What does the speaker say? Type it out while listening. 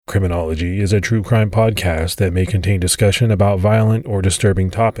Criminology is a true crime podcast that may contain discussion about violent or disturbing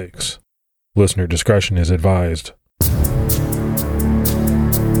topics. Listener discretion is advised.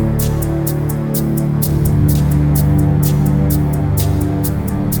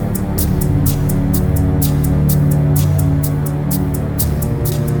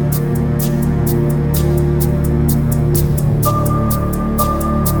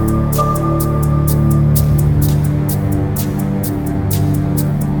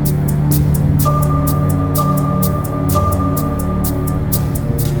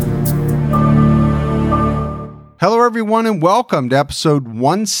 Hello, everyone, and welcome to episode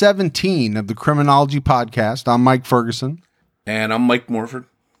 117 of the Criminology Podcast. I'm Mike Ferguson. And I'm Mike Morford.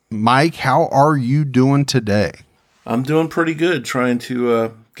 Mike, how are you doing today? I'm doing pretty good, trying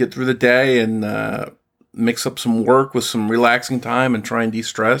to get through the day and mix up some work with some relaxing time and try and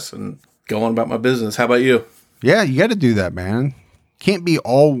de-stress and go on about my business. How about you? Yeah, you got to do that, man. Can't be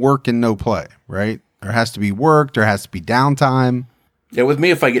all work and no play, right? There has to be work. There has to be downtime. Yeah, with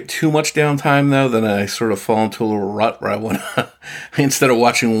me, if I get too much downtime, though, then I sort of fall into a little rut where I want to, instead of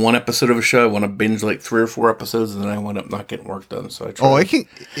watching one episode of a show, I want to binge like 3 or 4 episodes, and then I wind up not getting work done. So I try.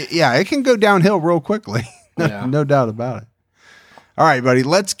 It can go downhill real quickly. No doubt about it. All right, buddy,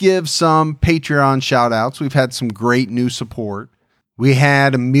 let's give some Patreon shout outs. We've had some great new support. We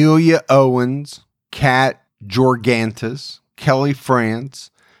had Amelia Owens, Kat Jorgantis, Kelly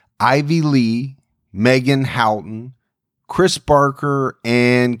France, Ivy Lee, Megan Houghton, Chris Barker,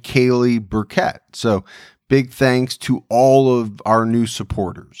 and Kaylee Burkett. So big thanks to all of our new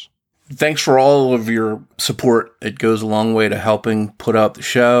supporters. Thanks for all of your support. It goes a long way to helping put out the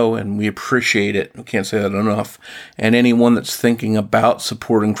show, and we appreciate it. We can't say that enough. And anyone that's thinking about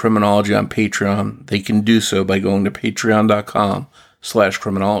supporting Criminology on Patreon, they can do so by going to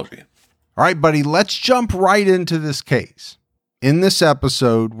patreon.com/criminology. All right, buddy, let's jump right into this case. In this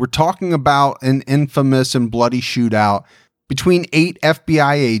episode, we're talking about an infamous and bloody shootout between 8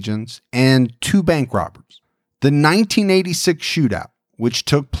 FBI agents and 2 bank robbers. The 1986 shootout, which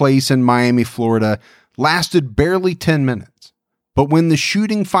took place in Miami, Florida, lasted barely 10 minutes. But when the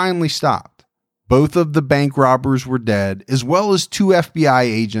shooting finally stopped, both of the bank robbers were dead, as well as 2 FBI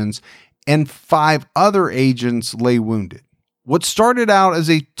agents, and 5 other agents lay wounded. What started out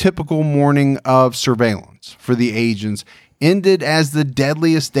as a typical morning of surveillance for the agents ended as the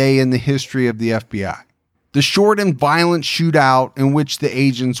deadliest day in the history of the FBI. The short and violent shootout in which the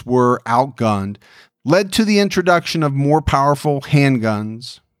agents were outgunned led to the introduction of more powerful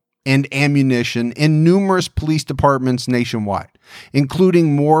handguns and ammunition in numerous police departments nationwide,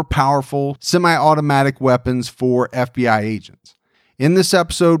 including more powerful semi-automatic weapons for FBI agents. In this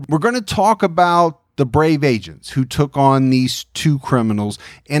episode, we're going to talk about the brave agents who took on these 2 criminals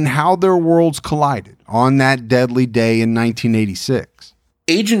and how their worlds collided on that deadly day in 1986.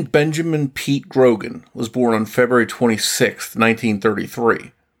 Agent Benjamin Pete Grogan was born on February 26,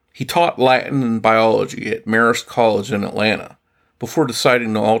 1933. He taught Latin and biology at Marist College in Atlanta before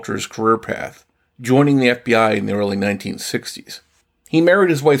deciding to alter his career path, joining the FBI in the early 1960s. He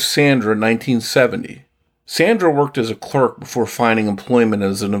married his wife Sandra in 1970. Sandra worked as a clerk before finding employment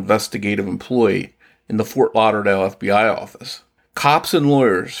as an investigative employee in the Fort Lauderdale FBI office. Cops and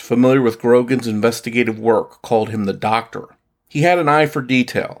lawyers familiar with Grogan's investigative work called him the Doctor. He had an eye for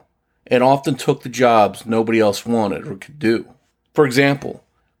detail and often took the jobs nobody else wanted or could do. For example,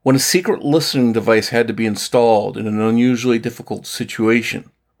 when a secret listening device had to be installed in an unusually difficult situation,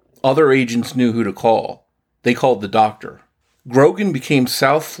 other agents knew who to call. They called the Doctor. Grogan became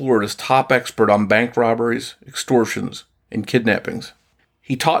South Florida's top expert on bank robberies, extortions, and kidnappings.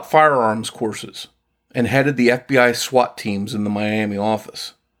 He taught firearms courses and headed the FBI SWAT teams in the Miami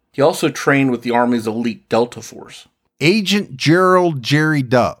office. He also trained with the Army's elite Delta Force. Agent Gerald Jerry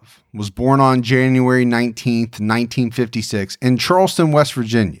Dove was born on January 19th, 1956 in Charleston, West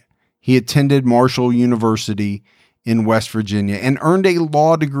Virginia. He attended Marshall University in West Virginia and earned a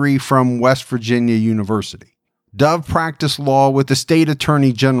law degree from West Virginia University. Dove practiced law with the State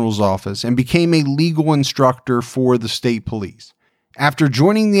Attorney General's office and became a legal instructor for the state police. After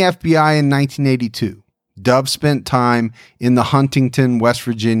joining the FBI in 1982, Dove spent time in the Huntington, West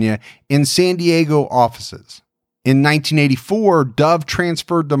Virginia, and San Diego offices. In 1984, Dove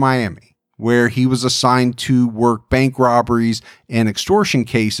transferred to Miami, where he was assigned to work bank robberies and extortion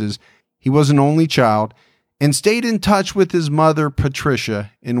cases. He was an only child and stayed in touch with his mother,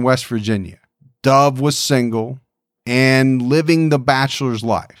 Patricia, in West Virginia. Dove was single and living the bachelor's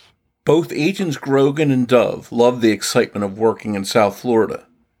life. Both agents Grogan and Dove loved the excitement of working in South Florida,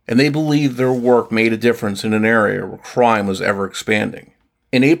 and they believed their work made a difference in an area where crime was ever expanding.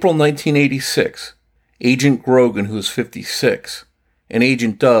 In April 1986, Agent Grogan, who was 56, and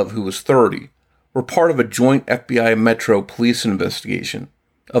Agent Dove, who was 30, were part of a joint FBI Metro police investigation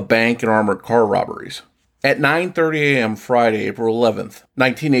of bank and armored car robberies. At 9:30 a.m. Friday, April 11th,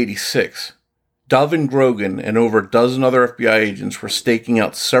 1986, Dove and Grogan and over a dozen other FBI agents were staking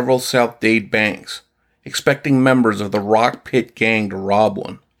out several South Dade banks, expecting members of the Rock Pit Gang to rob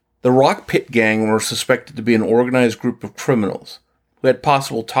one. The Rock Pit Gang were suspected to be an organized group of criminals who had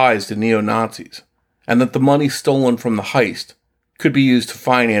possible ties to neo-Nazis, and that the money stolen from the heist could be used to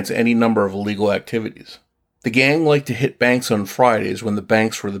finance any number of illegal activities. The gang liked to hit banks on Fridays when the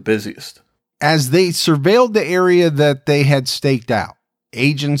banks were the busiest. As they surveilled the area that they had staked out,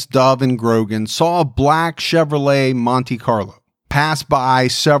 Agents Dove and Grogan saw a black Chevrolet Monte Carlo pass by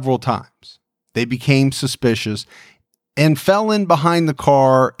several times. They became suspicious and fell in behind the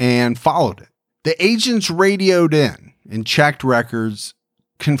car and followed it. The agents radioed in and checked records,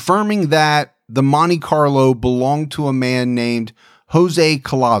 confirming that the Monte Carlo belonged to a man named Jose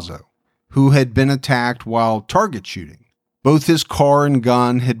Collazo, who had been attacked while target shooting. Both his car and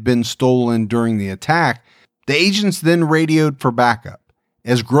gun had been stolen during the attack. The agents then radioed for backup.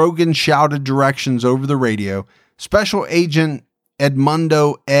 As Grogan shouted directions over the radio, Special Agent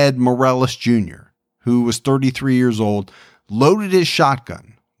Edmundo Ed Morales Jr., who was 33 years old, loaded his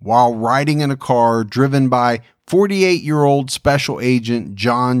shotgun while riding in a car driven by 48-year-old Special Agent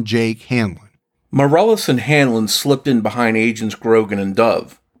John Jake Hanlon. Morales and Hanlon slipped in behind Agents Grogan and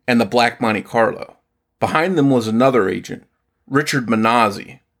Dove and the black Monte Carlo. Behind them was another agent, Richard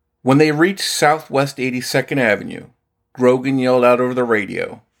Manazzi. When they reached Southwest 82nd Avenue, Grogan yelled out over the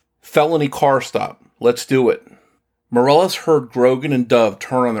radio, "Felony car stop, let's do it." Morales heard Grogan and Dove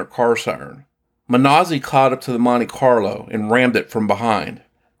turn on their car siren. Manazzi caught up to the Monte Carlo and rammed it from behind,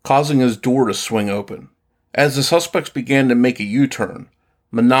 causing his door to swing open. As the suspects began to make a U-turn,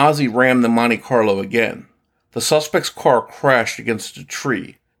 Manazzi rammed the Monte Carlo again. The suspect's car crashed against a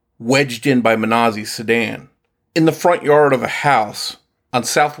tree, wedged in by Manazzi's sedan. In the front yard of a house on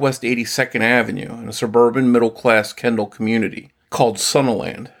Southwest 82nd Avenue in a suburban middle-class Kendall community called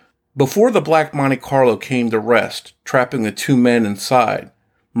Sunderland. Before the black Monte Carlo came to rest, trapping the two men inside,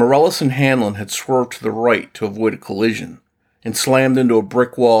 Morales and Hanlon had swerved to the right to avoid a collision and slammed into a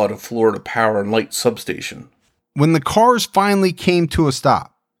brick wall at a Florida Power and Light substation. When the cars finally came to a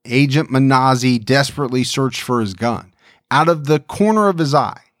stop, Agent Manazzi desperately searched for his gun. Out of the corner of his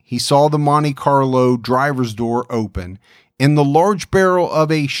eye, he saw the Monte Carlo driver's door open and the large barrel of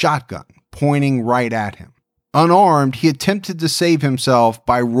a shotgun pointing right at him. Unarmed, he attempted to save himself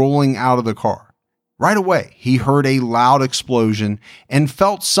by rolling out of the car. Right away, he heard a loud explosion and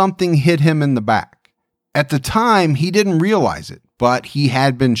felt something hit him in the back. At the time, he didn't realize it, but he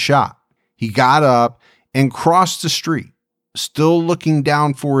had been shot. He got up and crossed the street, still looking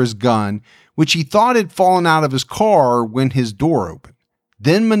down for his gun, which he thought had fallen out of his car when his door opened.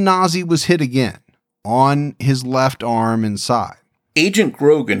 Then Manazzi was hit again, on his left arm and side. Agent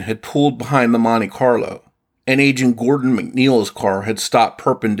Grogan had pulled behind the Monte Carlo, and Agent Gordon McNeil's car had stopped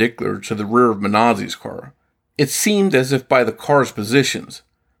perpendicular to the rear of Manazzi's car. It seemed as if by the car's positions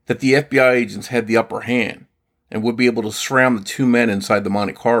that the FBI agents had the upper hand and would be able to surround the two men inside the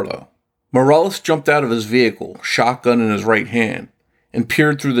Monte Carlo. Morales jumped out of his vehicle, shotgun in his right hand, and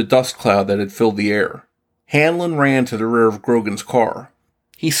peered through the dust cloud that had filled the air. Hanlon ran to the rear of Grogan's car.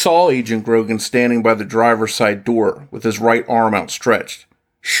 He saw Agent Grogan standing by the driver's side door with his right arm outstretched,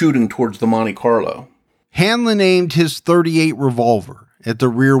 shooting towards the Monte Carlo. Hanlon aimed his .38 revolver at the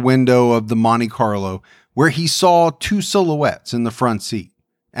rear window of the Monte Carlo, where he saw two silhouettes in the front seat.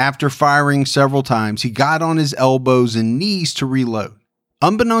 After firing several times, he got on his elbows and knees to reload.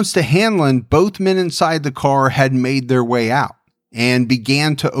 Unbeknownst to Hanlon, both men inside the car had made their way out and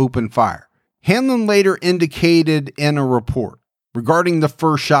began to open fire. Hanlon later indicated in a report, regarding the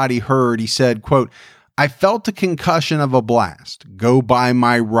first shot he heard, he said, quote, "I felt a concussion of a blast go by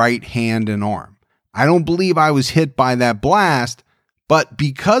my right hand and arm. I don't believe I was hit by that blast, but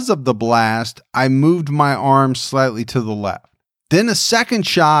because of the blast, I moved my arm slightly to the left." Then a second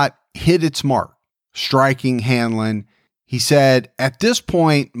shot hit its mark, striking Hanlon. He said, "At this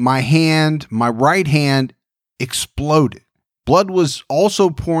point, my right hand, exploded. Blood was also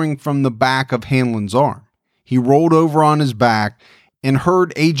pouring from the back of Hanlon's arm. He rolled over on his back and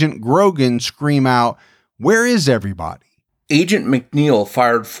heard Agent Grogan scream out, 'Where is everybody?'" Agent McNeil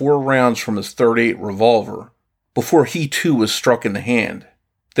fired 4 rounds from his .38 revolver before he too was struck in the hand.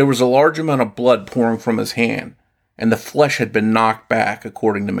 There was a large amount of blood pouring from his hand, and the flesh had been knocked back,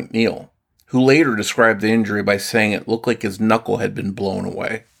 according to McNeil, who later described the injury by saying it looked like his knuckle had been blown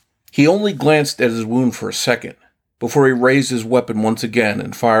away. He only glanced at his wound for a second, before he raised his weapon once again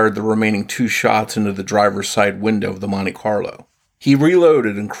and fired the remaining 2 shots into the driver's side window of the Monte Carlo. He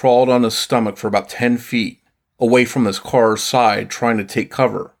reloaded and crawled on his stomach for about 10 feet, away from his car's side, trying to take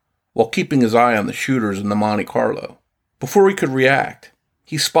cover, while keeping his eye on the shooters in the Monte Carlo. Before he could react,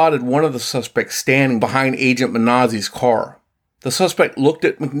 he spotted one of the suspects standing behind Agent Minozzi's car. The suspect looked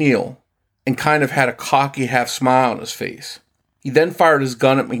at McNeil and kind of had a cocky half smile on his face. He then fired his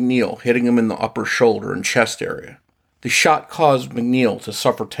gun at McNeil, hitting him in the upper shoulder and chest area. The shot caused McNeil to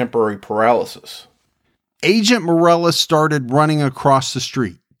suffer temporary paralysis. Agent Morales started running across the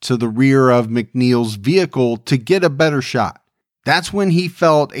street to the rear of McNeil's vehicle to get a better shot. That's when he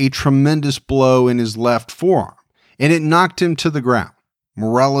felt a tremendous blow in his left forearm, and it knocked him to the ground.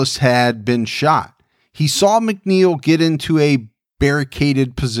 Morales had been shot. He saw McNeil get into a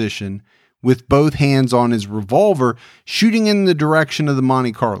barricaded position with both hands on his revolver, shooting in the direction of the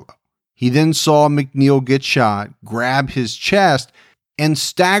Monte Carlo. He then saw McNeil get shot, grab his chest, and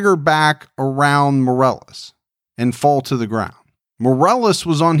stagger back around Morales and fall to the ground. Morales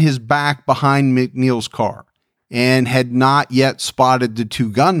was on his back behind McNeil's car and had not yet spotted the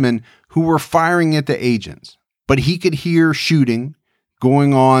two gunmen who were firing at the agents, but he could hear shooting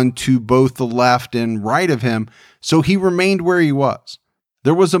going on to both the left and right of him, so he remained where he was.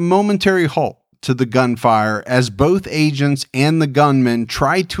 There was a momentary halt to the gunfire as both agents and the gunmen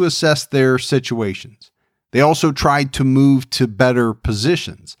tried to assess their situations. They also tried to move to better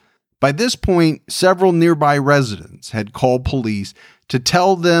positions. By this point, several nearby residents had called police to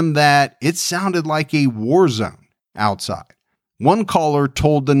tell them that it sounded like a war zone outside. One caller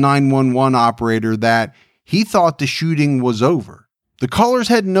told the 911 operator that he thought the shooting was over. The callers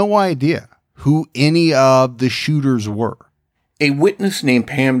had no idea who any of the shooters were. A witness named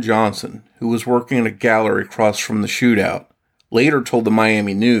Pam Johnson, who was working in a gallery across from the shootout, later told the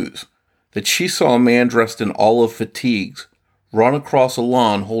Miami News that she saw a man dressed in olive fatigues run across a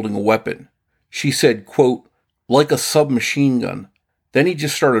lawn holding a weapon. She said, quote, like a submachine gun. Then he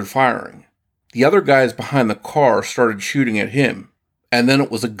just started firing. The other guys behind the car started shooting at him, and then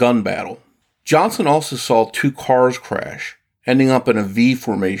it was a gun battle. Johnson also saw two cars crash, ending up in a V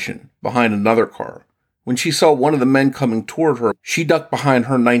formation behind another car. When she saw one of the men coming toward her, she ducked behind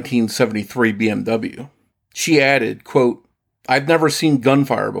her 1973 BMW. She added, quote, I've never seen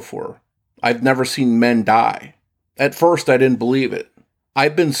gunfire before. I've never seen men die. At first, I didn't believe it.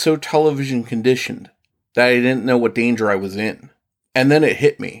 I've been so television conditioned that I didn't know what danger I was in. And then it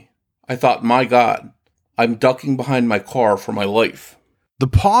hit me. I thought, my God, I'm ducking behind my car for my life. The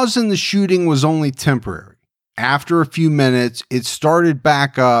pause in the shooting was only temporary. After a few minutes, it started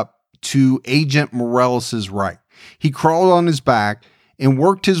back up to Agent Morales' right. He crawled on his back and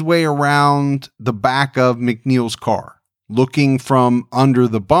worked his way around the back of McNeil's car, looking from under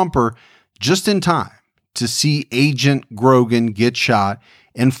the bumper just in time to see Agent Grogan get shot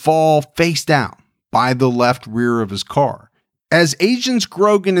and fall face down by the left rear of his car. As Agents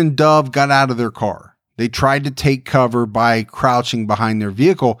Grogan and Dove got out of their car, they tried to take cover by crouching behind their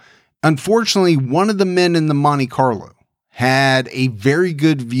vehicle. Unfortunately, one of the men in the Monte Carlo had a very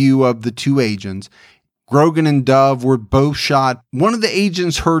good view of the two agents. Grogan and Dove were both shot. One of the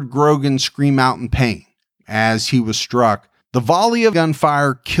agents heard Grogan scream out in pain as he was struck. The volley of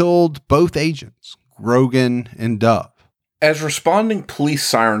gunfire killed both agents, Grogan and Dove. As responding police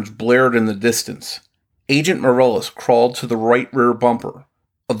sirens blared in the distance, Agent Morales crawled to the right rear bumper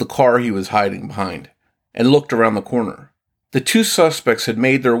of the car he was hiding behind and looked around the corner. The two suspects had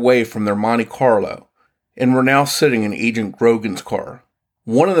made their way from their Monte Carlo and were now sitting in Agent Grogan's car.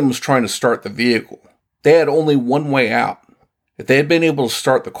 One of them was trying to start the vehicle. They had only one way out. If they had been able to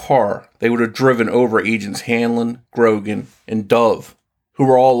start the car, they would have driven over Agents Hanlon, Grogan, and Dove, who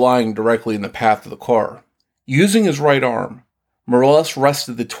were all lying directly in the path of the car. Using his right arm, Morales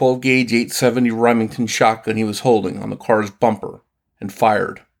rested the 12-gauge 870 Remington shotgun he was holding on the car's bumper and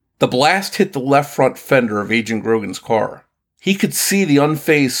fired. The blast hit the left front fender of Agent Grogan's car. He could see the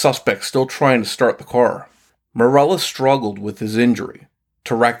unfazed suspect still trying to start the car. Morales struggled with his injury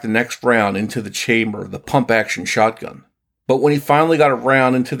to rack the next round into the chamber of the pump-action shotgun. But when he finally got a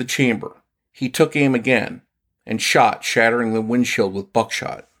round into the chamber, he took aim again and shot, shattering the windshield with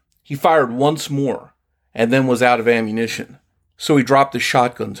buckshot. He fired once more and then was out of ammunition, so he dropped the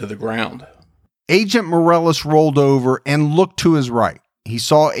shotgun to the ground. Agent Morales rolled over and looked to his right. He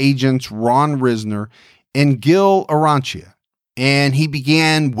saw Agents Ron Risner and Gil Arancia, and he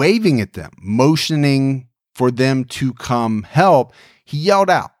began waving at them, motioning for them to come help. He yelled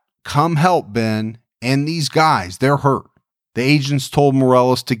out, "Come help, Ben, and these guys, they're hurt." The agents told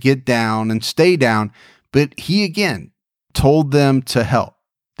Morales to get down and stay down, but he again told them to help.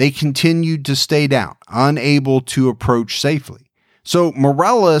 They continued to stay down, unable to approach safely. So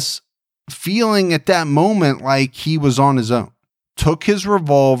Morales, feeling at that moment like he was on his own, took his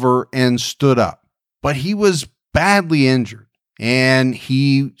revolver, and stood up. But he was badly injured, and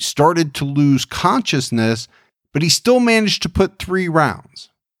he started to lose consciousness, but he still managed to put 3 rounds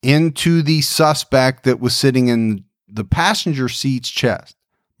into the suspect that was sitting in the passenger seat's chest.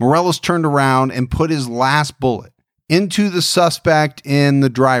 Morales turned around and put his last bullet into the suspect in the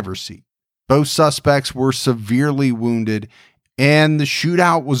driver's seat. Both suspects were severely wounded, and the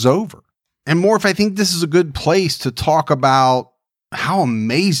shootout was over. And Morph, I think this is a good place to talk about how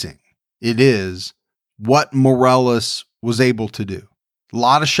amazing it is what Morales was able to do. A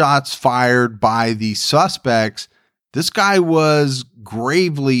lot of shots fired by the suspects. This guy was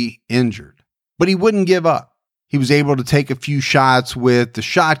gravely injured, but he wouldn't give up. He was able to take a few shots with the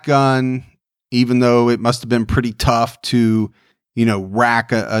shotgun, even though it must have been pretty tough to,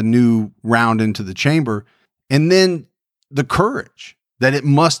 rack a new round into the chamber. And then the courage that it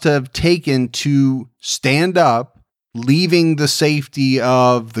must have taken to stand up, leaving the safety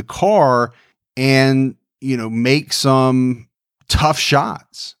of the car and, make some tough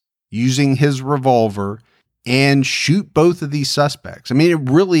shots using his revolver and shoot both of these suspects. I mean, it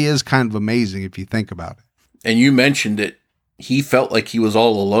really is kind of amazing if you think about it. And you mentioned it. He felt like he was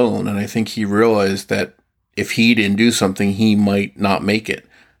all alone, and I think he realized that if he didn't do something, he might not make it.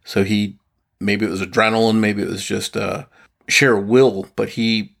 So maybe it was adrenaline, maybe it was just sheer will, but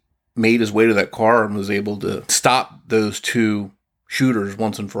he made his way to that car and was able to stop those 2 shooters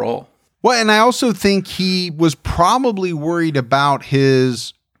once and for all. Well, and I also think he was probably worried about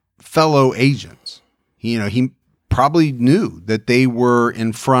his fellow agents. He probably knew that they were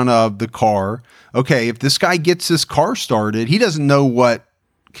in front of the car. Okay, if this guy gets this car started, he doesn't know what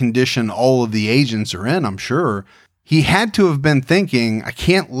condition all of the agents are in, I'm sure. He had to have been thinking, I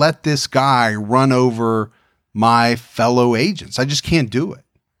can't let this guy run over my fellow agents. I just can't do it.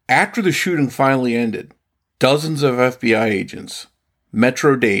 After the shooting finally ended, dozens of FBI agents,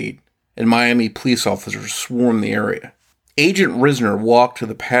 Metro-Dade, and Miami police officers swarmed the area. Agent Risner walked to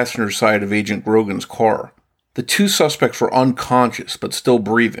the passenger side of Agent Grogan's car. The 2 suspects were unconscious but still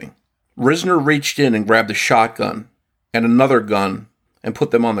breathing. Risner reached in and grabbed a shotgun and another gun and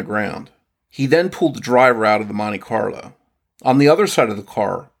put them on the ground. He then pulled the driver out of the Monte Carlo. On the other side of the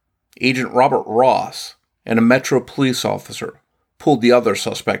car, Agent Robert Ross and a Metro police officer pulled the other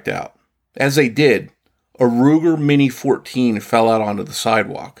suspect out. As they did, a Ruger Mini 14 fell out onto the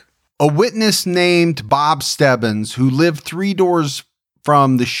sidewalk. A witness named Bob Stebbins, who lived 3 doors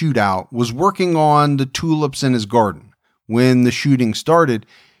from the shootout, was working on the tulips in his garden when the shooting started.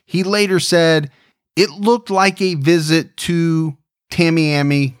 He later said, "It looked like a visit to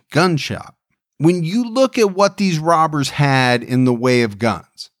Tamiami gun shop." When you look at what these robbers had in the way of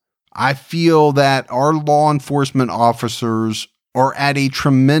guns, I feel that our law enforcement officers are at a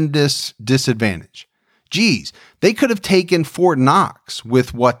tremendous disadvantage. Geez, they could have taken Fort Knox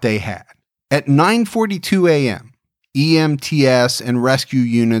with what they had. At 9:42 a.m., EMTS and rescue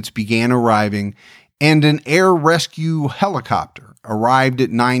units began arriving, and an air rescue helicopter arrived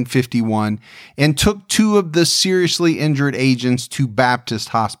at 9:51 and took 2 of the seriously injured agents to Baptist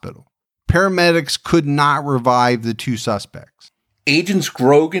Hospital. Paramedics could not revive the 2 suspects. Agents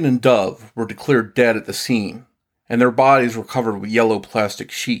Grogan and Dove were declared dead at the scene, and their bodies were covered with yellow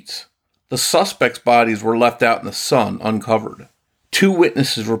plastic sheets. The suspects' bodies were left out in the sun, uncovered. 2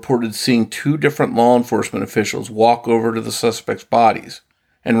 witnesses reported seeing 2 different law enforcement officials walk over to the suspects' bodies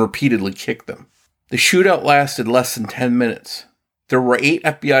and repeatedly kick them. The shootout lasted less than 10 minutes. There were 8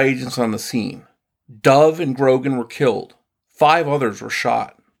 FBI agents on the scene. Dove and Grogan were killed. 5 others were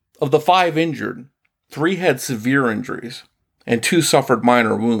shot. Of the 5 injured, 3 had severe injuries, and 2 suffered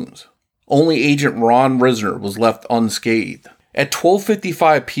minor wounds. Only Agent Ron Risner was left unscathed. At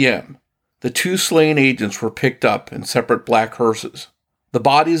 12:55 p.m., the 2 slain agents were picked up in separate black hearses. The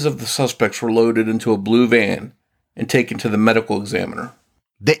bodies of the suspects were loaded into a blue van and taken to the medical examiner.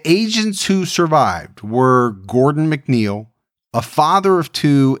 The agents who survived were Gordon McNeil, a father of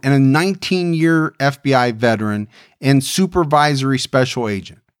 2 and a 19-year FBI veteran and supervisory special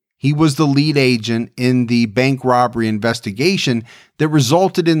agent. He was the lead agent in the bank robbery investigation that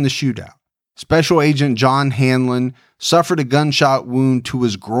resulted in the shootout. Special Agent John Hanlon suffered a gunshot wound to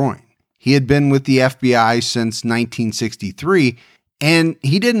his groin. He had been with the FBI since 1963, and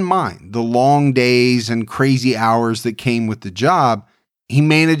he didn't mind the long days and crazy hours that came with the job. He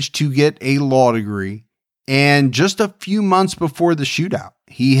managed to get a law degree, and just a few months before the shootout,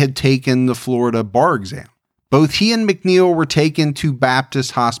 he had taken the Florida bar exam. Both he and McNeil were taken to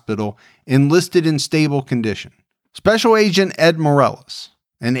Baptist Hospital and listed in stable condition. Special Agent Ed Morales,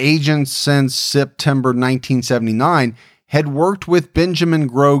 an agent since September 1979, had worked with Benjamin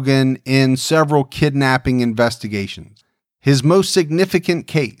Grogan in several kidnapping investigations. His most significant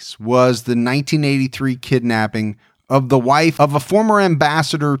case was the 1983 kidnapping of the wife of a former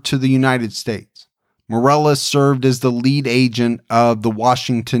ambassador to the United States. Morales served as the lead agent of the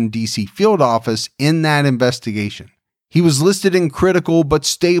Washington, D.C. field office in that investigation. He was listed in critical but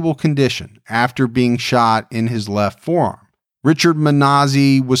stable condition after being shot in his left forearm. Richard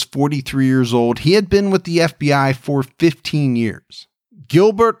Menassie was 43 years old. He had been with the FBI for 15 years.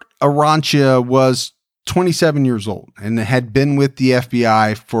 Gilbert Arancia was 27 years old and had been with the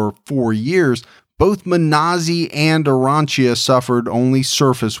FBI for 4 years. Both Menassie and Arancia suffered only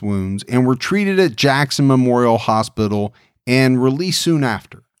surface wounds and were treated at Jackson Memorial Hospital and released soon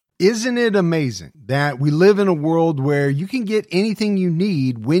after. Isn't it amazing that we live in a world where you can get anything you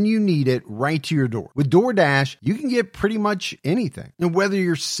need when you need it right to your door? With DoorDash, you can get pretty much anything. And whether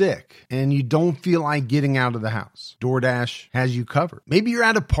you're sick and you don't feel like getting out of the house, DoorDash has you covered. Maybe you're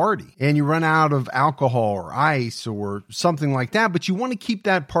at a party and you run out of alcohol or ice or something like that, but you want to keep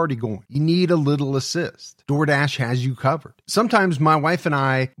that party going. You need a little assist. DoorDash has you covered. Sometimes my wife and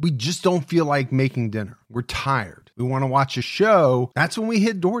I, we just don't feel like making dinner. We're tired. We want to watch a show. That's when we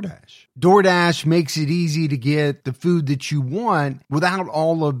hit DoorDash. DoorDash makes it easy to get the food that you want without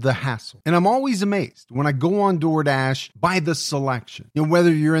all of the hassle. And I'm always amazed when I go on DoorDash by the selection. You know,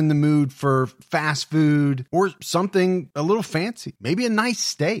 whether you're in the mood for fast food or something a little fancy, maybe a nice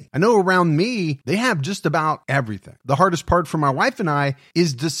steak. I know around me, they have just about everything. The hardest part for my wife and I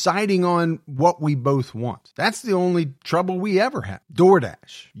is deciding on what we both want. That's the only trouble we ever have.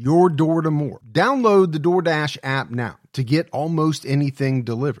 DoorDash, your door to more. Download the DoorDash app now to get almost anything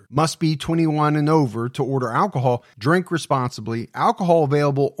delivered. Must be 21 and over to order alcohol. Drink responsibly. Alcohol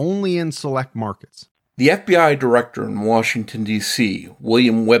available only in select markets. The FBI director in Washington, D.C.,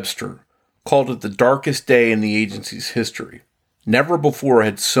 William Webster, called it the darkest day in the agency's history. Never before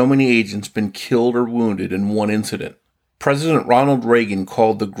had so many agents been killed or wounded in one incident. President Ronald Reagan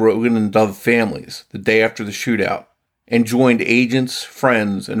called the Grogan and Dove families the day after the shootout and joined agents,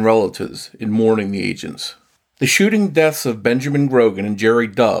 friends, and relatives in mourning the agents. The shooting deaths of Benjamin Grogan and Jerry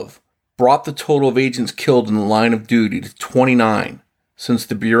Dove brought the total of agents killed in the line of duty to 29 since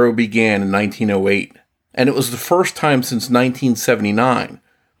the Bureau began in 1908, and it was the first time since 1979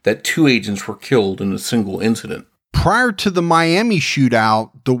 that 2 agents were killed in a single incident. Prior to the Miami shootout,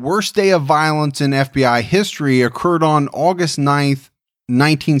 the worst day of violence in FBI history occurred on August 9th,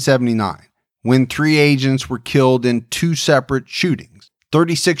 1979, when 3 agents were killed in 2 separate shootings.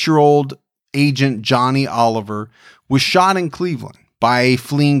 36-year-old Agent Johnny Oliver was shot in Cleveland by a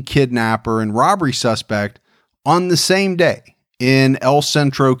fleeing kidnapper and robbery suspect on the same day. In El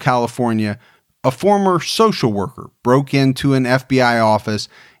Centro, California, a former social worker broke into an FBI office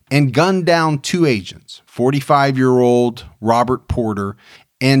and gunned down 2 agents, 45-year-old Robert Porter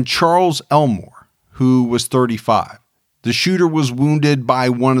and Charles Elmore, who was 35. The shooter was wounded by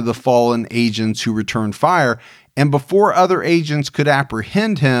one of the fallen agents who returned fire, and before other agents could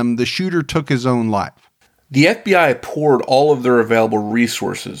apprehend him, the shooter took his own life. The FBI poured all of their available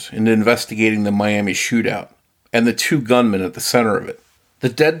resources into investigating the Miami shootout and the 2 gunmen at the center of it. The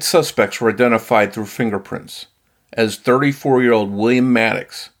dead suspects were identified through fingerprints as 34-year-old William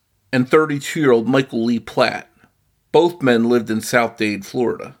Maddox and 32-year-old Michael Lee Platt. Both men lived in South Dade,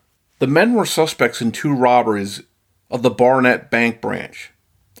 Florida. The men were suspects in 2 robberies of the Barnett Bank branch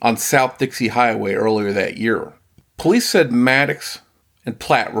on South Dixie Highway earlier that year. Police said Maddox and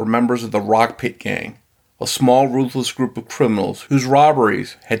Platt were members of the Rock Pit Gang, a small, ruthless group of criminals whose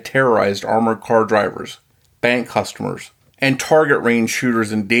robberies had terrorized armored car drivers, bank customers, and target range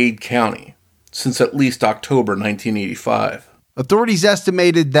shooters in Dade County since at least October 1985. Authorities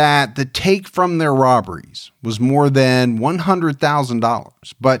estimated that the take from their robberies was more than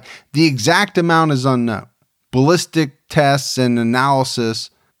 $100,000, but the exact amount is unknown. Ballistic tests and analysis,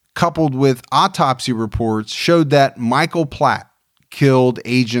 coupled with autopsy reports, showed that Michael Platt killed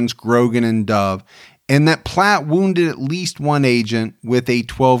agents Grogan and Dove, and that Platt wounded at least 1 agent with a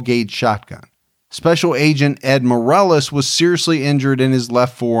 12-gauge shotgun. Special Agent Ed Morales was seriously injured in his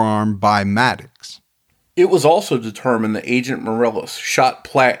left forearm by Maddox. It was also determined that Agent Morales shot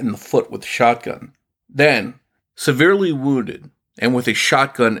Platt in the foot with a shotgun. Then, severely wounded and with a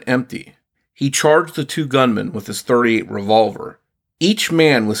shotgun empty, he charged the 2 gunmen with his .38 revolver. Each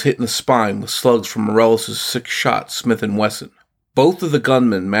man was hit in the spine with slugs from Morales' 6-shot Smith & Wesson. Both of the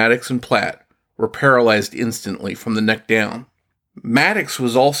gunmen, Maddox and Platt, were paralyzed instantly from the neck down. Maddox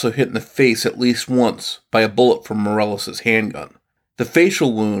was also hit in the face at least once by a bullet from Morales' handgun. The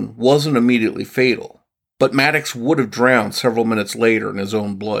facial wound wasn't immediately fatal, but Maddox would have drowned several minutes later in his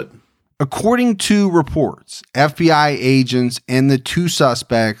own blood. According to reports, FBI agents and the two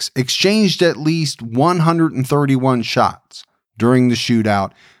suspects exchanged at least 131 shots during the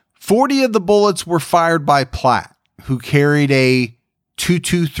shootout. 40 of the bullets were fired by Platt, who carried a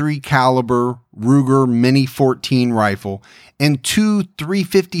 .223 caliber Ruger Mini 14 rifle and two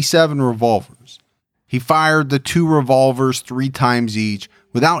 .357 revolvers. He fired the two revolvers 3 times each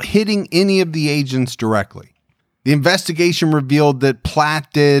without hitting any of the agents directly. The investigation revealed that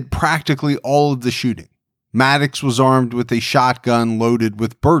Platt did practically all of the shooting. Maddox was armed with a shotgun loaded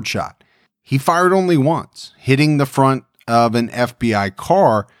with birdshot. He fired only once, hitting the front of an FBI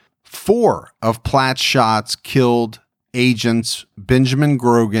car. 4 of Platt's shots killed agents Benjamin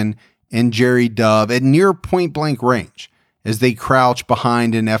Grogan and Jerry Dove at near point-blank range as they crouched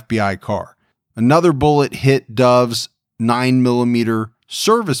behind an FBI car. Another bullet hit Dove's 9mm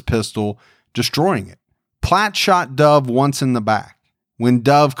service pistol, destroying it. Platt shot Dove once in the back. When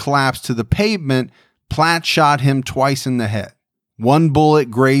Dove collapsed to the pavement, Platt shot him twice in the head. One bullet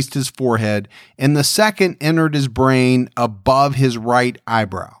grazed his forehead, and the second entered his brain above his right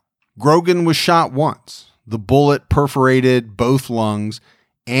eyebrow. Grogan was shot once. The bullet perforated both lungs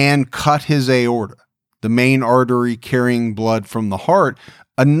and cut his aorta, the main artery carrying blood from the heart.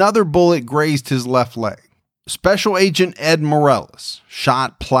 Another bullet grazed his left leg. Special Agent Ed Morales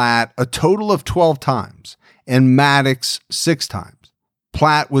shot Platt a total of 12 times and Maddox 6 times.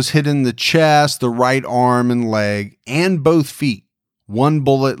 Platt was hit in the chest, the right arm and leg, and both feet. One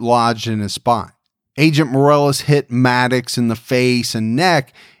bullet lodged in his spine. Agent Morales hit Maddox in the face and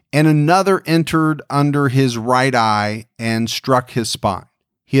neck, and another entered under his right eye and struck his spine.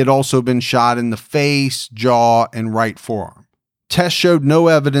 He had also been shot in the face, jaw, and right forearm. Tests showed no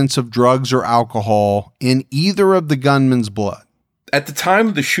evidence of drugs or alcohol in either of the gunmen's blood. At the time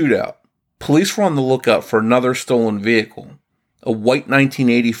of the shootout, police were on the lookout for another stolen vehicle, a white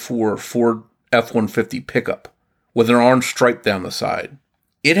 1984 Ford F-150 pickup with an orange stripe down the side.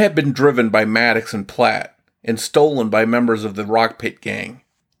 It had been driven by Maddox and Platt and stolen by members of the Rock Pit gang.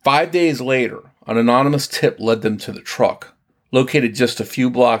 5 days later, an anonymous tip led them to the truck, located just a few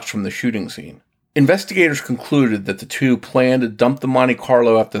blocks from the shooting scene. Investigators concluded that the two planned to dump the Monte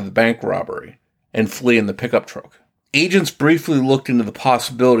Carlo after the bank robbery and flee in the pickup truck. Agents briefly looked into the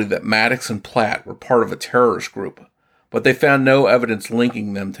possibility that Maddox and Platt were part of a terrorist group, but they found no evidence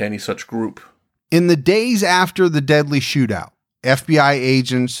linking them to any such group. In the days after the deadly shootout, FBI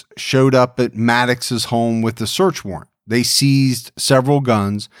agents showed up at Maddox's home with a search warrant. They seized several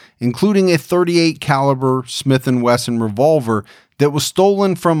guns, including a .38 caliber Smith & Wesson revolver that was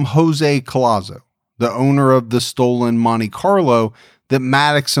stolen from Jose Collazo, the owner of the stolen Monte Carlo that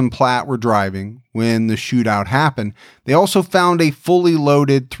Maddox and Platt were driving when the shootout happened. They also found a fully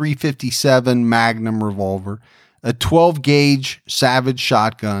loaded .357 Magnum revolver, a 12-gauge Savage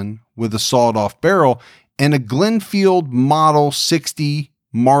shotgun with a sawed-off barrel, and a Glenfield Model 60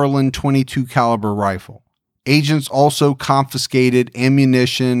 Marlin .22 caliber rifle. Agents also confiscated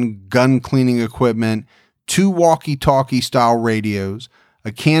ammunition, gun cleaning equipment, 2 walkie-talkie style radios,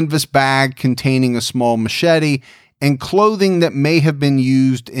 a canvas bag containing a small machete, and clothing that may have been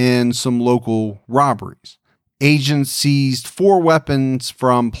used in some local robberies. Agents seized 4 weapons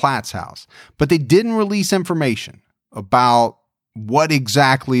from Platt's house, but they didn't release information about what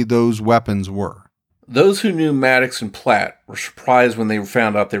exactly those weapons were. Those who knew Maddox and Platt were surprised when they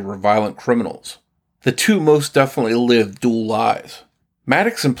found out they were violent criminals. The two most definitely lived dual lives.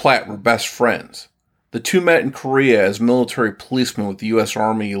 Maddox and Platt were best friends. The two met in Korea as military policemen with the U.S.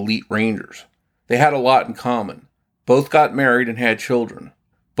 Army Elite Rangers. They had a lot in common. Both got married and had children.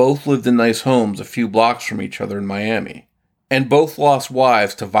 Both lived in nice homes a few blocks from each other in Miami. And both lost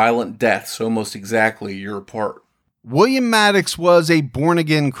wives to violent deaths almost exactly a year apart. William Maddox was a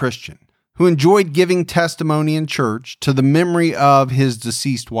born-again Christian who enjoyed giving testimony in church to the memory of his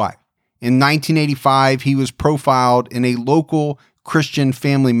deceased wife. In 1985, he was profiled in a local Christian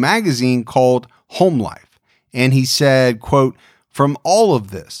family magazine called Home Life. And he said, quote, "From all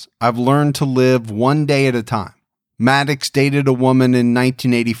of this, I've learned to live one day at a time." Maddox dated a woman in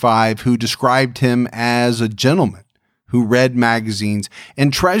 1985 who described him as a gentleman who read magazines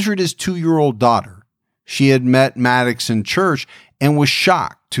and treasured his 2-year-old daughter. She had met Maddox in church and was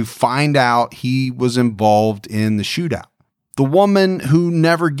shocked to find out he was involved in the shootout. The woman, who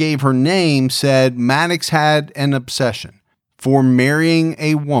never gave her name, said Maddox had an obsession for marrying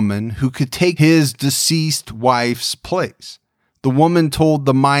a woman who could take his deceased wife's place. The woman told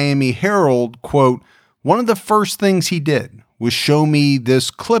the Miami Herald, quote, "One of the first things he did was show me this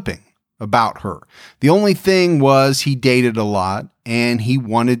clipping about her. The only thing was he dated a lot and he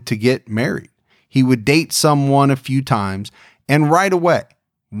wanted to get married. He would date someone a few times, and right away,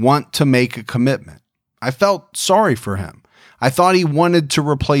 want to make a commitment. I felt sorry for him. I thought he wanted to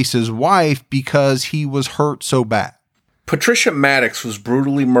replace his wife because he was hurt so bad. Patricia Maddox was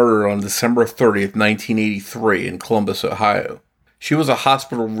brutally murdered on December 30th, 1983 in Columbus, Ohio. She was a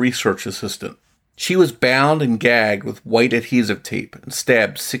hospital research assistant. She was bound and gagged with white adhesive tape and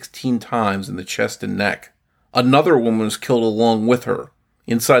stabbed 16 times in the chest and neck. Another woman was killed along with her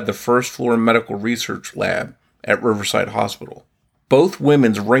inside the first floor medical research lab at Riverside Hospital. Both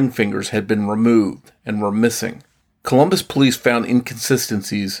women's ring fingers had been removed and were missing. Columbus police found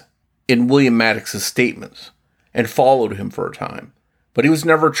inconsistencies in William Maddox's statements and followed him for a time, but he was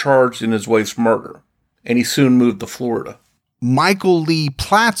never charged in his wife's murder, and he soon moved to Florida. Michael Lee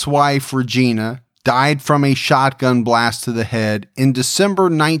Platt's wife, Regina, died from a shotgun blast to the head in December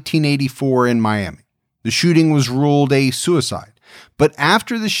 1984 in Miami. The shooting was ruled a suicide, but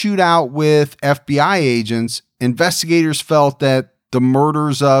after the shootout with FBI agents, investigators felt that the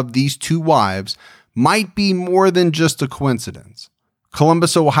murders of these two wives might be more than just a coincidence.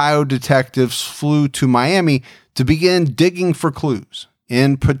 Columbus, Ohio detectives flew to Miami to begin digging for clues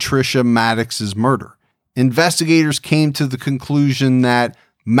in Patricia Maddox's murder. Investigators came to the conclusion that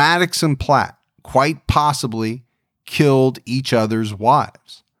Maddox and Platt quite possibly killed each other's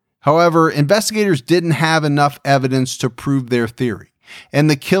wives. However, investigators didn't have enough evidence to prove their theory, and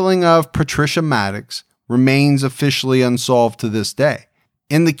the killing of Patricia Maddox remains officially unsolved to this day.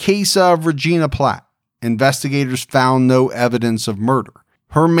 In the case of Regina Platt, investigators found no evidence of murder.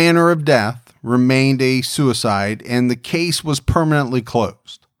 Her manner of death remained a suicide, and the case was permanently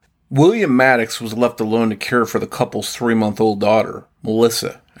closed. William Maddox was left alone to care for the couple's 3-month-old daughter,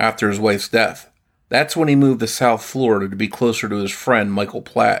 Melissa, after his wife's death. That's when he moved to South Florida to be closer to his friend Michael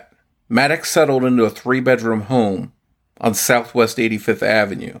Platt. Maddox settled into a 3-bedroom home on Southwest 85th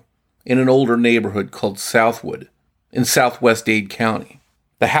Avenue in an older neighborhood called Southwood in southwest Dade County.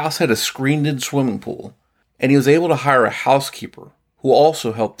 The house had a screened-in swimming pool, and he was able to hire a housekeeper who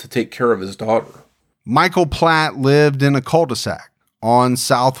also helped to take care of his daughter. Michael Platt lived in a cul-de-sac on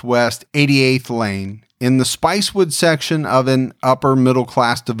Southwest 88th Lane in the Spicewood section of an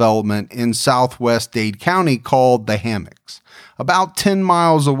upper-middle-class development in southwest Dade County called The Hammocks, about 10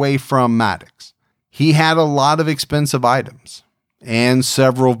 miles away from Maddox. He had a lot of expensive items and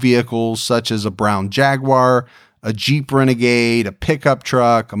several vehicles such as a brown Jaguar, a Jeep Renegade, a pickup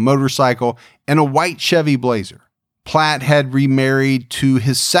truck, a motorcycle, and a white Chevy Blazer. Platt had remarried to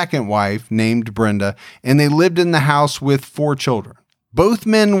his second wife, named Brenda, and they lived in the house with 4 children. Both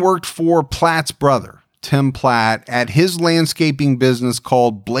men worked for Platt's brother, Tim Platt, at his landscaping business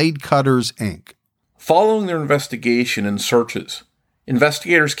called Blade Cutters, Inc. Following their investigation and searches,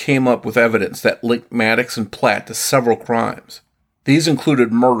 investigators came up with evidence that linked Maddox and Platt to several crimes. These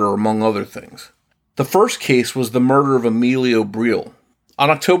included murder, among other things. The first case was the murder of Emilio Brill. On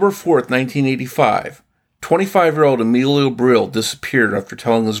October 4th, 1985, 25-year-old Emilio Brill disappeared after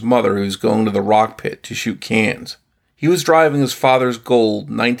telling his mother he was going to the rock pit to shoot cans. He was driving his father's gold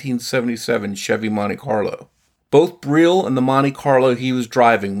 1977 Chevy Monte Carlo. Both Brill and the Monte Carlo he was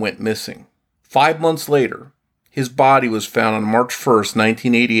driving went missing. 5 months later, his body was found on March 1st,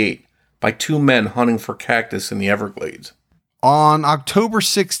 1988, by 2 men hunting for cactus in the Everglades. On October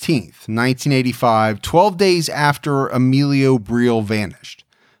 16th, 1985, 12 days after Emilio Brill vanished,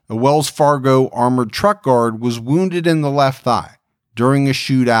 a Wells Fargo armored truck guard was wounded in the left thigh during a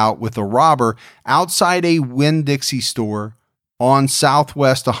shootout with a robber outside a Winn-Dixie store on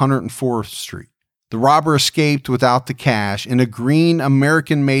Southwest 104th Street. The robber escaped without the cash in a green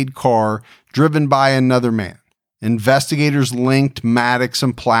American-made car driven by another man. Investigators linked Maddox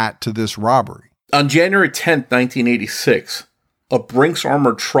and Platt to this robbery. On January 10, 1986, a Brinks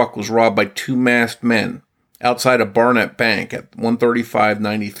armored truck was robbed by 2 masked men outside a Barnett Bank at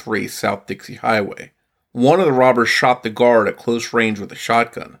 13593 South Dixie Highway. One of the robbers shot the guard at close range with a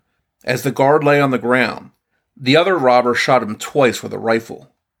shotgun. As the guard lay on the ground, the other robber shot him twice with a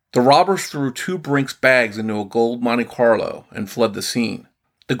rifle. The robbers threw 2 Brinks bags into a gold Monte Carlo and fled the scene.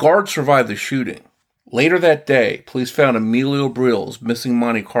 The guard survived the shooting. Later that day, police found Emilio Brill's missing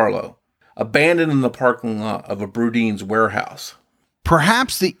Monte Carlo abandoned in the parking lot of a Brudine's warehouse.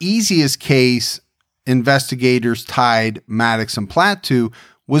 Perhaps the easiest case investigators tied Maddox and Platt to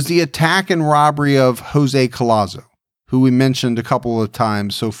was the attack and robbery of Jose Collazo, who we mentioned a couple of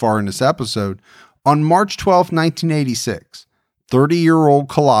times so far in this episode. On March 12, 1986, 30-year-old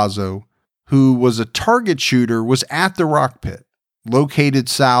Collazo, who was a target shooter, was at the rock pit, located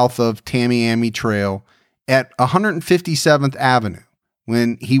south of Tamiami Trail at 157th Avenue,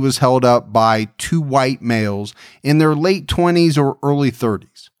 when he was held up by 2 white males in their late 20s or early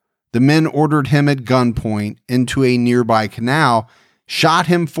 30s. The men ordered him at gunpoint into a nearby canal shot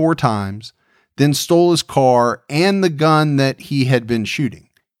him 4 times, then stole his car and the gun that he had been shooting.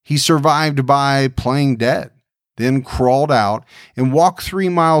 He survived by playing dead, then crawled out and walked 3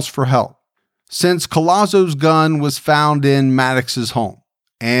 miles for help. Since Collazo's gun was found in Maddox's home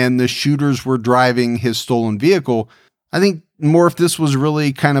and the shooters were driving his stolen vehicle, I think more if this was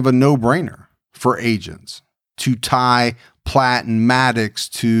really kind of a no-brainer for agents to tie Platt and Maddox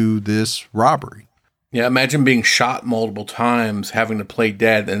to this robbery. Yeah, imagine being shot multiple times, having to play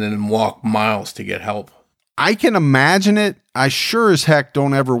dead, and then walk miles to get help. I can imagine it. I sure as heck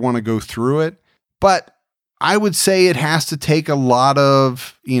don't ever want to go through it. But I would say it has to take a lot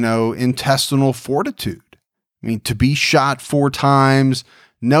of, intestinal fortitude. I mean, to be shot 4 times,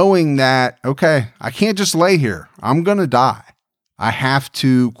 knowing that, okay, I can't just lay here. I'm going to die. I have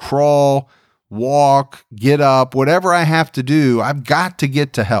to crawl, walk, get up, whatever I have to do. I've got to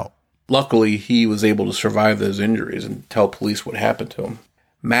get to help. Luckily, he was able to survive those injuries and tell police what happened to him.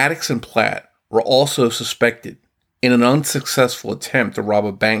 Maddox and Platt were also suspected in an unsuccessful attempt to rob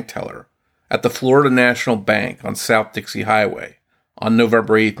a bank teller at the Florida National Bank on South Dixie Highway on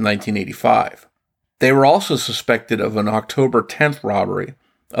November 8, 1985. They were also suspected of an October 10th robbery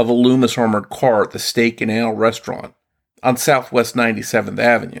of a Loomis armored car at the Steak and Ale restaurant on Southwest 97th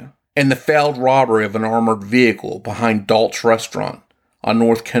Avenue, and the failed robbery of an armored vehicle behind Dalt's Restaurant on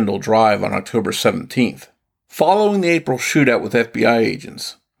North Kendall Drive on October 17th. Following the April shootout with FBI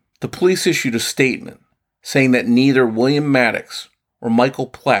agents, the police issued a statement saying that neither William Maddox or Michael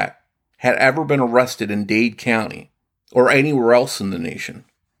Platt had ever been arrested in Dade County or anywhere else in the nation.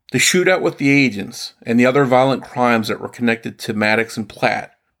 The shootout with the agents and the other violent crimes that were connected to Maddox and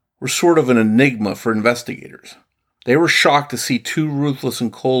Platt were sort of an enigma for investigators. They were shocked to see 2 ruthless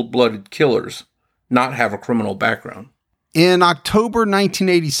and cold-blooded killers not have a criminal background. In October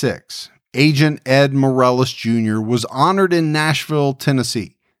 1986, Agent Ed Morales Jr. was honored in Nashville,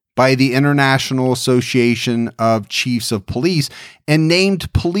 Tennessee by the International Association of Chiefs of Police and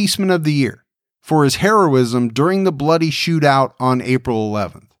named Policeman of the Year for his heroism during the bloody shootout on April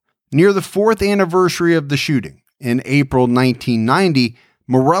 11th. Near the 4th anniversary of the shooting, in April 1990,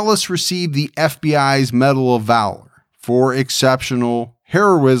 Morales received the FBI's Medal of Valor for exceptional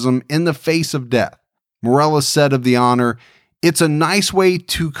heroism in the face of death. Morales said of the honor, "It's a nice way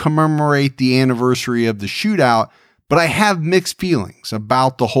to commemorate the anniversary of the shootout, but I have mixed feelings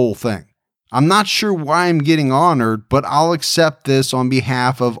about the whole thing. I'm not sure why I'm getting honored, but I'll accept this on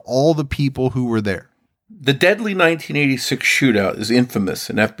behalf of all the people who were there." The deadly 1986 shootout is infamous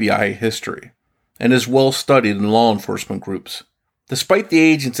in FBI history and is well studied in law enforcement groups. Despite the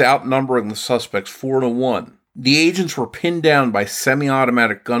agents outnumbering the suspects 4-1, the agents were pinned down by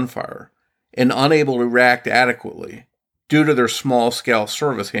semi-automatic gunfire and unable to react adequately due to their small-scale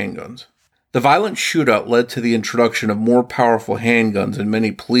service handguns. The violent shootout led to the introduction of more powerful handguns in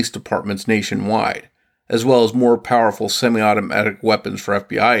many police departments nationwide, as well as more powerful semi-automatic weapons for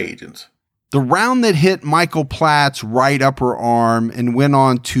FBI agents. The round that hit Michael Platt's right upper arm and went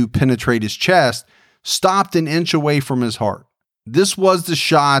on to penetrate his chest stopped an inch away from his heart. This was the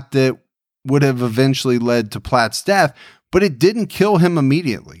shot that would have eventually led to Platt's death, but it didn't kill him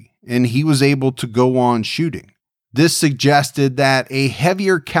immediately, and he was able to go on shooting. This suggested that a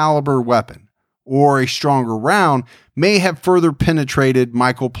heavier caliber weapon or a stronger round may have further penetrated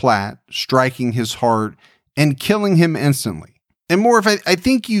Michael Platt, striking his heart and killing him instantly. And more, I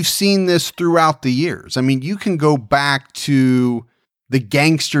think you've seen this throughout the years. I mean, you can go back to the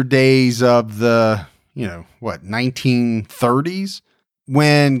gangster days of the, 1930s,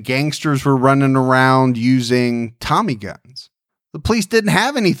 when gangsters were running around using Tommy guns. The police didn't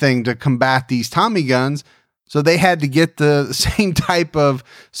have anything to combat these Tommy guns, so they had to get the same type of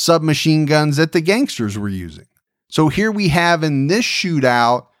submachine guns that the gangsters were using. So here we have in this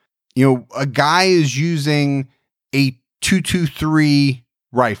shootout, a guy is using a .223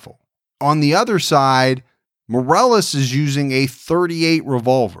 rifle. On the other side, Morales is using a .38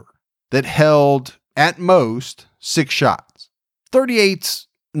 revolver that held, at most, 6 shots. 38's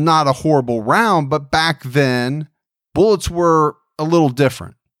not a horrible round, but back then, bullets were a little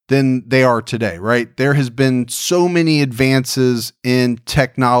different than they are today, right? There has been so many advances in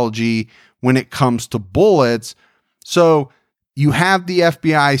technology when it comes to bullets. So you have the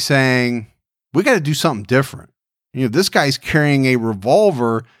FBI saying, we got to do something different. This guy's carrying a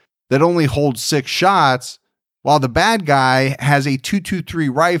revolver that only holds 6 shots, while the bad guy has a .223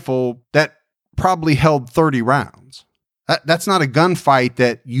 rifle that probably held 30 rounds. That's not a gunfight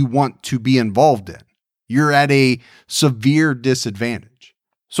that you want to be involved in. You're at a severe disadvantage.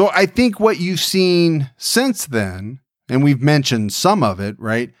 So I think what you've seen since then, and we've mentioned some of it,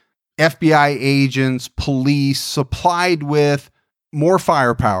 right? FBI agents, police supplied with more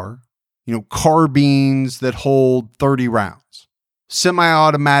firepower, carbines that hold 30 rounds,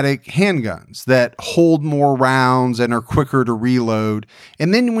 semi-automatic handguns that hold more rounds and are quicker to reload.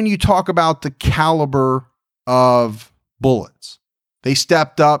 And then when you talk about the caliber of bullets, they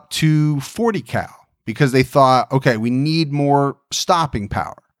stepped up to 40 cal because they thought, okay, we need more stopping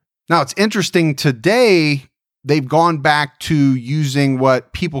power. Now, it's interesting today, they've gone back to using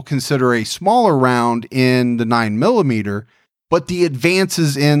what people consider a smaller round in the 9mm, but the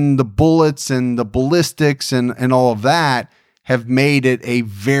advances in the bullets and the ballistics and all of that have made it a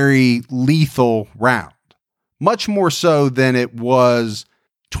very lethal round, much more so than it was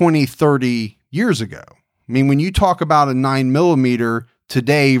 20, 30 years ago. I mean, when you talk about a 9mm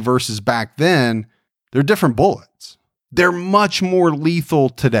today versus back then, they're different bullets. They're much more lethal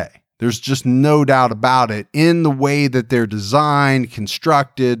today. There's just no doubt about it in the way that they're designed,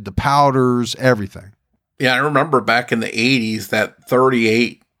 constructed, the powders, everything. Yeah, I remember back in the 80s that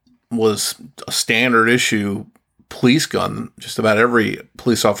 38 was a standard issue police gun. Just about every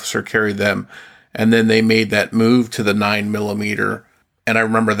police officer carried them. And then they made that move to the 9mm. And I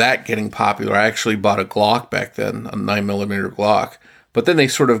remember that getting popular. I actually bought a Glock back then, a 9mm Glock. But then they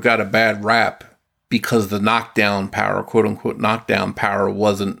sort of got a bad rap because the knockdown power, quote unquote, knockdown power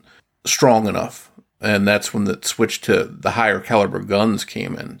wasn't strong enough. And that's when the switch to the higher caliber guns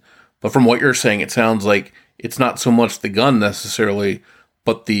came in. But from what you're saying, it sounds like it's not so much the gun necessarily,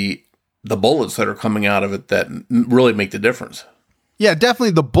 but the bullets that are coming out of it that really make the difference. Yeah,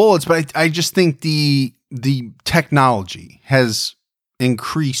 definitely the bullets, but I just think the technology has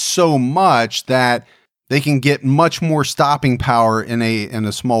increased so much that they can get much more stopping power in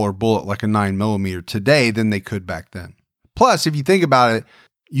a smaller bullet like a 9mm today than they could back then. Plus, if you think about it,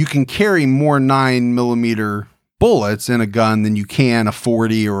 you can carry more 9mm bullets in a gun than you can a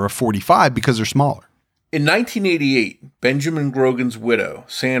 40 or a 45 because they're smaller. In 1988, Benjamin Grogan's widow,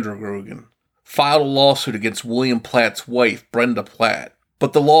 Sandra Grogan, filed a lawsuit against William Platt's wife, Brenda Platt,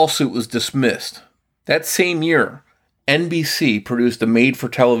 but the lawsuit was dismissed. That same year, NBC produced a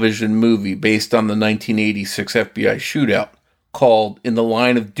made-for-television movie based on the 1986 FBI shootout called In the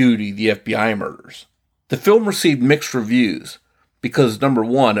Line of Duty, the FBI Murders. The film received mixed reviews because, number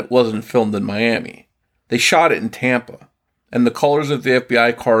one, it wasn't filmed in Miami. They shot it in Tampa, and the colors of the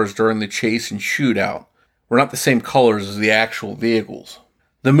FBI cars during the chase and shootout were not the same colors as the actual vehicles.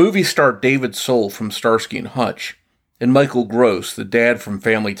 The movie starred David Soul from Starsky and Hutch, and Michael Gross, the dad from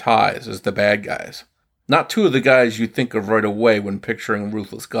Family Ties, as the bad guys. Not two of the guys you think of right away when picturing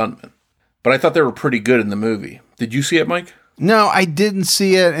Ruthless Gunman. But I thought they were pretty good in the movie. Did you see it, Mike? No, I didn't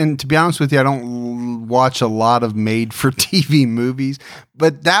see it. And to be honest with you, I don't watch a lot of made-for-TV movies.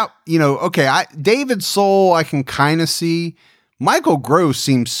 But that, David Soul, I can kind of see. Michael Gross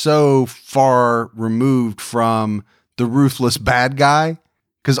seems so far removed from the ruthless bad guy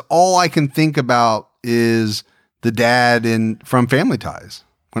because all I can think about is the dad from Family Ties.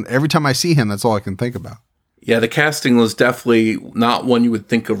 Every time I see him, that's all I can think about. Yeah, the casting was definitely not one you would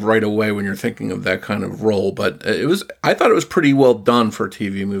think of right away when you're thinking of that kind of role, but I thought it was pretty well done for a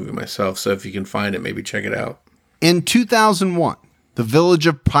TV movie myself, so if you can find it, maybe check it out. In 2001, the village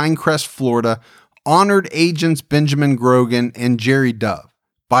of Pinecrest, Florida, honored agents Benjamin Grogan and Jerry Dove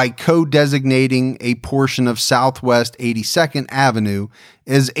by co-designating a portion of Southwest 82nd Avenue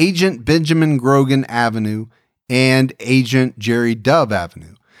as Agent Benjamin Grogan Avenue and Agent Jerry Dove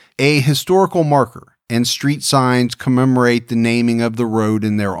Avenue. A historical marker and street signs commemorate the naming of the road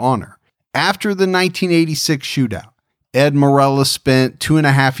in their honor. After the 1986 shootout, Ed Morella spent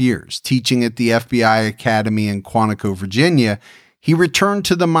 2.5 years teaching at the FBI Academy in Quantico, Virginia. He returned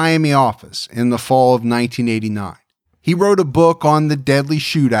to the Miami office in the fall of 1989. He wrote a book on the deadly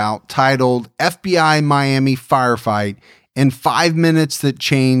shootout titled FBI Miami Firefight in 5 Minutes That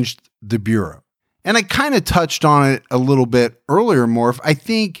Changed the Bureau. And I kind of touched on it a little bit earlier, Morph. I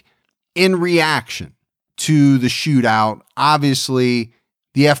think in reaction to the shootout, obviously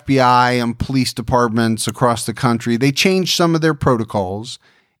the FBI and police departments across the country, they changed some of their protocols.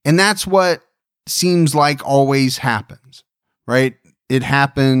 And that's what seems like always happens, right? It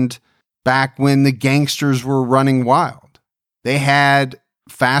happened back when the gangsters were running wild. They had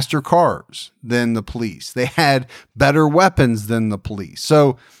faster cars than the police. They had better weapons than the police.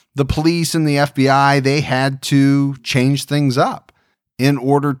 So the police and the FBI, they had to change things up in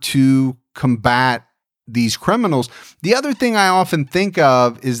order to combat these criminals. The other thing I often think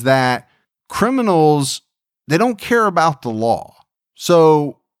of is that criminals, they don't care about the law.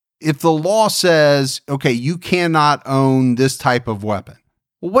 So if the law says, okay, you cannot own this type of weapon,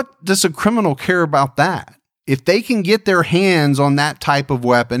 well, what does a criminal care about that? If they can get their hands on that type of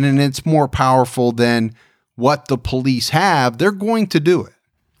weapon and it's more powerful than what the police have, they're going to do it.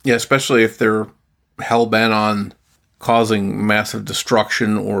 Yeah, especially if they're hell-bent on causing massive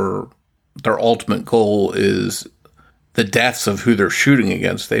destruction, or their ultimate goal is the deaths of who they're shooting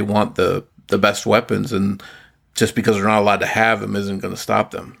against. They want the best weapons, and just because they're not allowed to have them isn't going to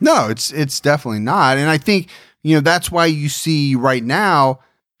stop them. No, it's definitely not. And I think, that's why you see right now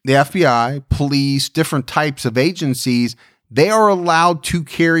the FBI, police, different types of agencies, they are allowed to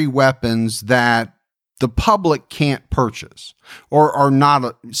carry weapons that the public can't purchase or are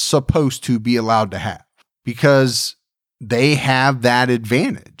not supposed to be allowed to have, because they have that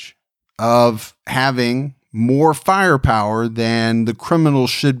advantage of having more firepower than the criminals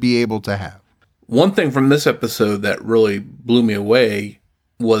should be able to have. One thing from this episode that really blew me away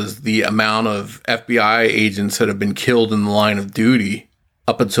was the amount of FBI agents that have been killed in the line of duty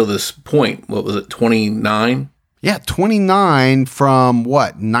up until this point. What was it, 29? Yeah, 29 from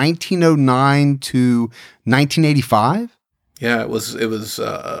 1909 to 1985? Yeah, it was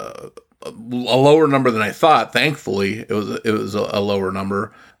a lower number than I thought. Thankfully, it was a lower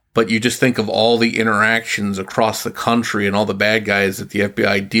number. But you just think of all the interactions across the country and all the bad guys that the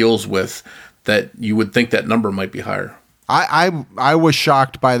FBI deals with, that you would think that number might be higher. I was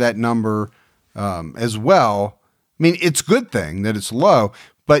shocked by that number as well. I mean, it's a good thing that it's low,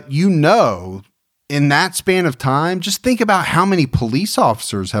 but in that span of time, just think about how many police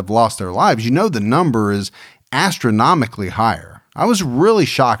officers have lost their lives. The number is astronomically higher. I was really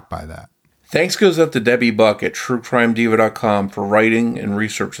shocked by that. Thanks goes up to Debbie Buck at TrueCrimeDiva.com for writing and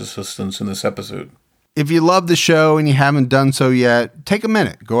research assistance in this episode. If you love the show and you haven't done so yet, take a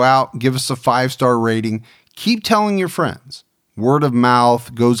minute. Go out, give us a 5-star rating. Keep telling your friends. Word of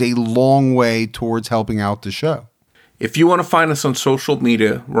mouth goes a long way towards helping out the show. If you want to find us on social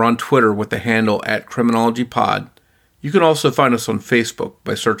media, we're on Twitter with the handle @CriminologyPod. You can also find us on Facebook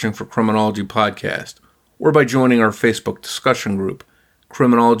by searching for Criminology Podcast, or by joining our Facebook discussion group,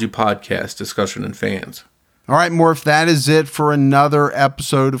 Criminology Podcast Discussion and Fans. All right, Morph, that is it for another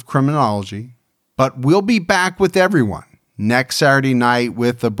episode of Criminology. But we'll be back with everyone next Saturday night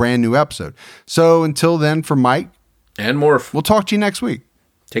with a brand new episode. So until then, for Mike and Morph, we'll talk to you next week.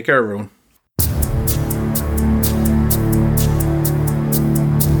 Take care, everyone.